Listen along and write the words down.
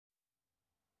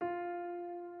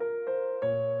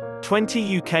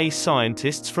20 UK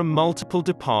scientists from multiple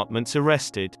departments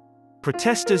arrested.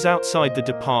 Protesters outside the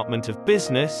Department of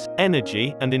Business,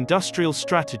 Energy and Industrial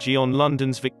Strategy on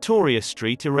London's Victoria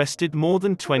Street arrested more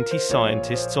than 20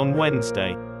 scientists on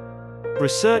Wednesday.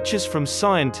 Researchers from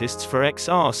Scientists for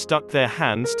XR stuck their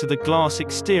hands to the glass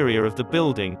exterior of the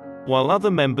building, while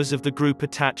other members of the group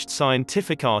attached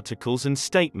scientific articles and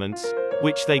statements,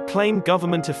 which they claim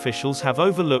government officials have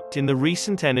overlooked in the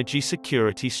recent energy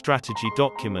security strategy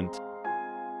document.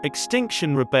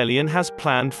 Extinction Rebellion has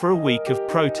planned for a week of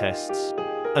protests.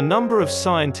 A number of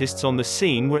scientists on the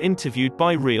scene were interviewed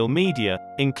by Real Media,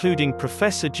 including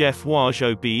Professor Jeff Waage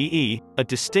OBE, a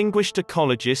distinguished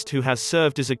ecologist who has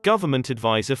served as a government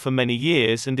advisor for many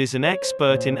years and is an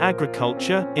expert in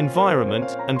agriculture,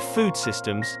 environment, and food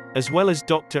systems, as well as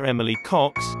Dr. Emily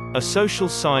Cox, a social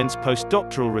science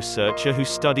postdoctoral researcher who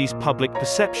studies public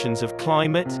perceptions of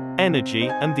climate, energy,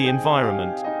 and the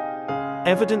environment.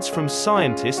 Evidence from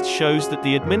scientists shows that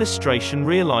the administration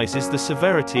realizes the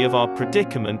severity of our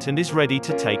predicament and is ready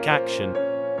to take action.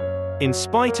 In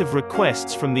spite of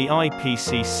requests from the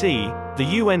IPCC, the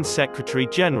UN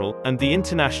Secretary-General, and the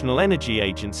International Energy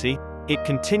Agency, it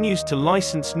continues to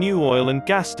license new oil and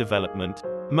gas development,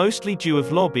 mostly due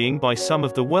to lobbying by some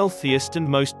of the wealthiest and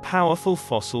most powerful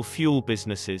fossil fuel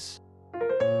businesses.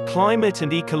 Climate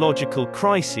and ecological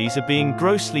crises are being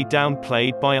grossly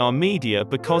downplayed by our media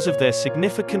because of their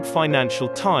significant financial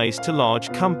ties to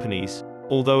large companies,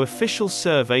 although official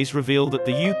surveys reveal that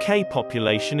the UK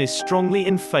population is strongly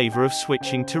in favour of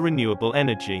switching to renewable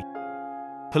energy.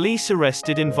 Police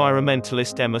arrested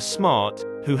environmentalist Emma Smart,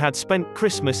 who had spent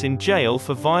Christmas in jail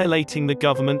for violating the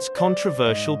government's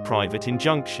controversial private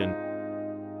injunction.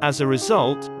 As a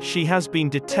result, she has been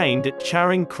detained at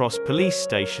Charing Cross Police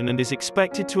Station and is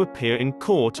expected to appear in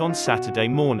court on Saturday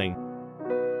morning.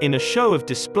 In a show of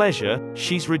displeasure,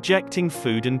 she's rejecting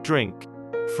food and drink.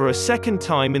 For a second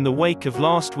time in the wake of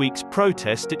last week's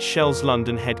protest at Shell's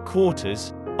London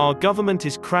headquarters, our government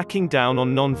is cracking down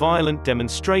on non-violent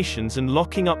demonstrations and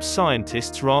locking up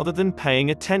scientists rather than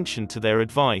paying attention to their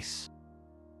advice.